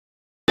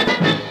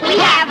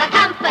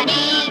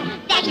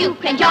you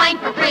can join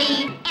for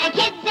free. And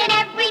kids in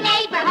every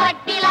neighborhood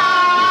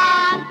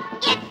belong.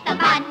 It's the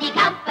Bunny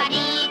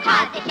Company,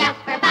 'cause it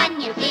shouts for fun,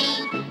 you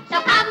see.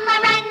 So come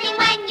a-running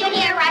when you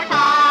hear our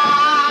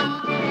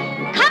song.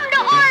 Come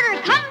to order,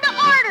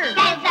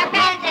 says our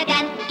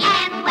president.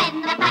 And when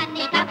the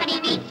Bunny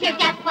Company meets, here's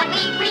just what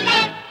we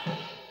present.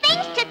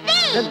 Things to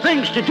see. And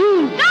things to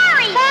do.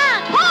 Stories.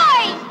 Fun.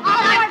 Toys.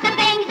 All sorts of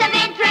things of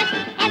interest.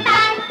 And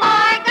fun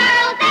for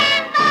girls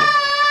and boys.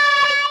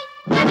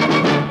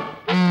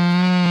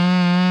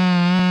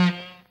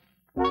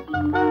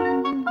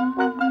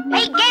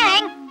 Hey,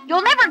 gang,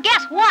 you'll never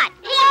guess what.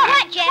 Hey,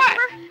 what,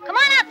 Jasper? Come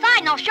on outside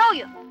and I'll show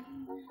you.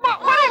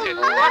 What is it?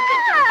 Look at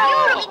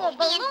the beautiful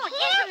balloon.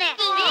 Isn't it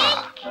big?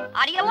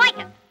 How do you like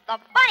it? The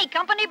Bunny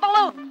Company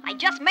balloon. I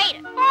just made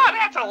it. Oh,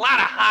 that's a lot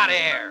of hot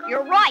air.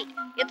 You're right.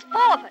 It's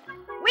full of it.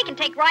 We can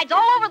take rides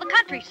all over the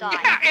countryside.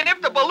 Yeah, and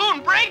if the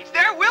balloon breaks,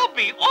 there will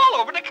be all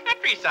over the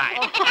countryside.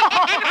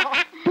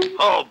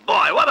 Oh,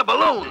 boy, what a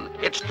balloon.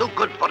 It's too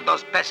good for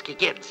those pesky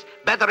kids.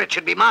 Better it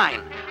should be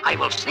mine. I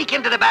will sneak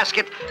into the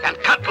basket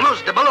and cut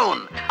loose the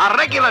balloon. A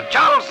regular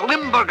Charles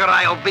Limburger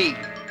I'll be.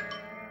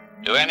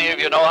 Do any of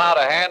you know how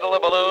to handle a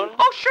balloon?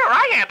 Oh, sure,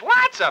 I had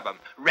lots of them.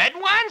 Red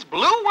ones,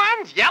 blue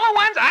ones, yellow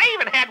ones. I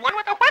even had one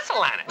with a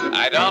whistle on it.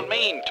 I don't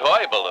mean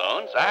toy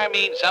balloons. I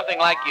mean something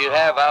like you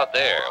have out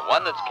there,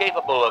 one that's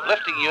capable of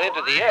lifting you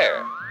into the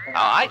air.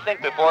 Now, I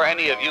think before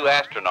any of you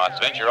astronauts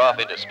venture off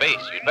into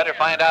space, you'd better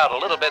find out a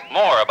little bit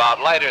more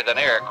about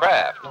lighter-than-air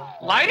craft.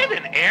 Lighter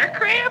than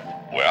aircraft?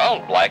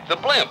 Well, like the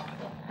Blimp.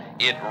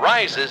 It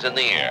rises in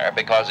the air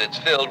because it's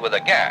filled with a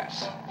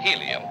gas,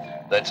 helium,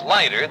 that's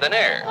lighter than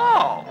air.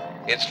 Oh.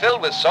 It's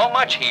filled with so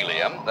much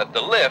helium that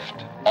the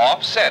lift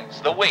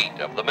offsets the weight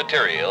of the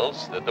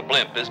materials that the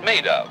Blimp is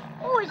made of.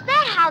 Oh, is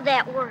that how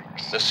that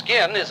works? The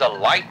skin is a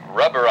light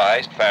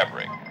rubberized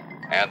fabric,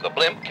 and the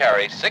Blimp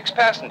carries 6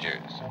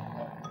 passengers.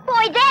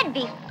 Boy, that'd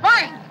be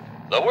fun.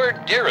 The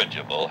word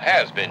dirigible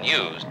has been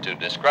used to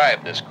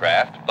describe this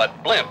craft,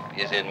 but Blimp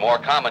is in more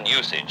common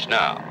usage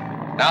now.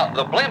 Now,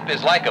 the Blimp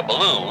is like a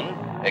balloon,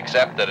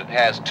 except that it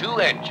has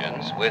 2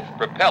 engines with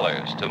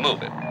propellers to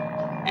move it.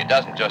 It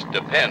doesn't just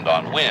depend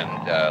on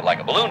wind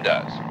like a balloon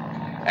does.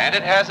 And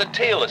it has a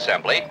tail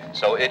assembly,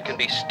 so it can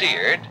be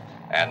steered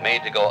and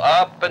made to go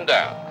up and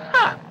down.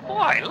 Huh,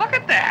 boy, look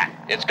at that.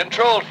 It's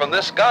controlled from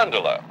this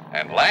gondola,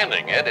 and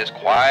landing it is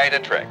quite a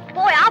trick.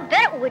 Boy, I'll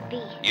bet it would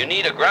be. You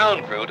need a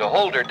ground crew to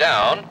hold her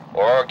down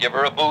or give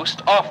her a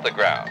boost off the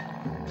ground.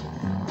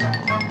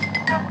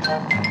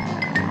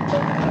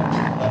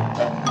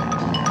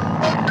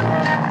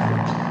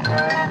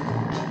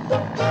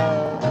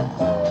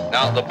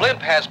 Now, the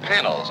Blimp has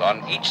panels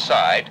on each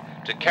side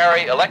to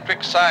carry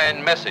electric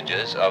sign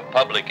messages of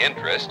public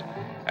interest,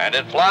 and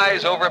it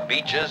flies over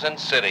beaches and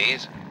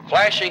cities,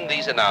 flashing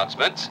these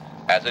announcements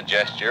as a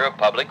gesture of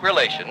public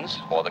relations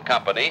for the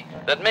company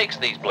that makes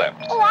these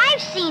Blimps. Oh,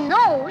 I've seen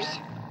those.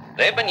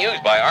 They've been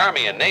used by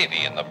Army and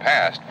Navy in the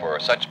past for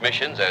such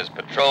missions as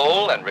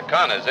patrol and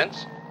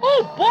reconnaissance.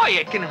 Oh, boy,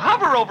 it can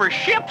hover over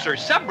ships or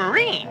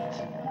submarines.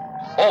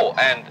 Oh,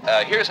 and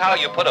here's how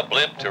you put a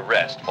Blimp to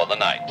rest for the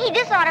night. Hey,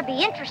 this ought to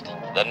be interesting.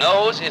 The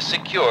nose is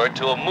secured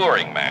to a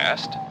mooring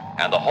mast,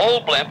 and the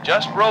whole Blimp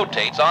just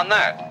rotates on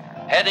that,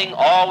 heading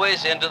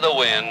always into the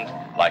wind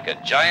like a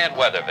giant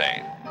weather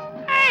vane.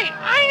 Hey,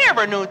 I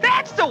never knew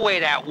that's the way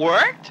that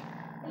worked.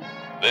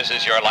 This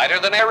is your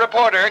lighter-than-air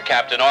reporter,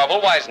 Captain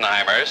Orville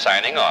Weisenheimer,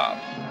 signing off.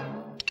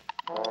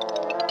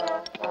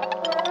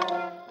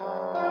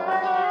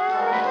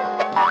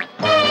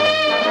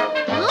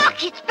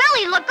 Look, it's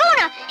Billy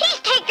Laguna. He's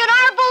taking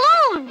our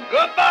balloon.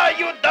 Goodbye,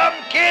 you dumb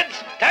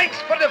kids. Thanks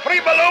for the free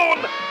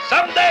balloon.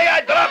 Someday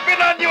I drop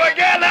in on you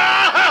again.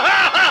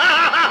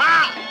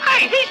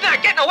 Hey, he's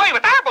not getting away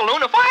with our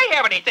balloon if I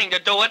have anything to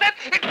do with it.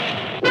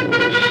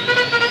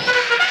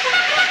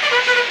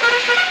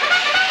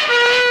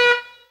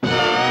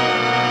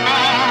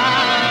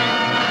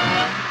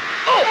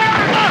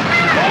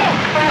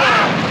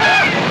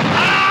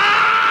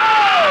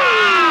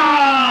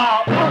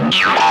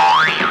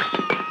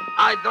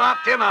 I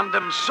dropped in on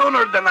them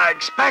sooner than I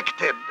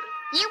expected.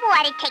 You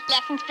ought to take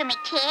lessons from a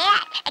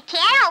cat. A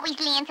cat always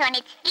lands on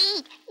its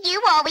feet.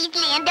 You always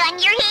land on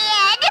your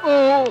head.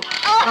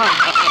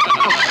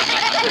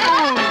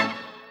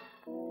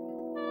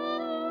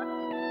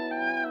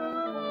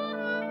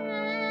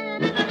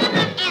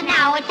 And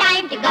now it's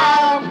time to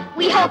go.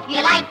 We hope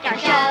you liked our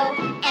show.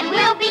 And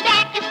we'll be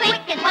back as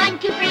quick as 1,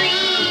 2, 3.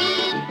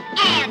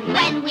 And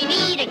when we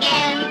meet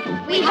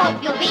again, we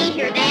hope you'll be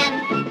here then.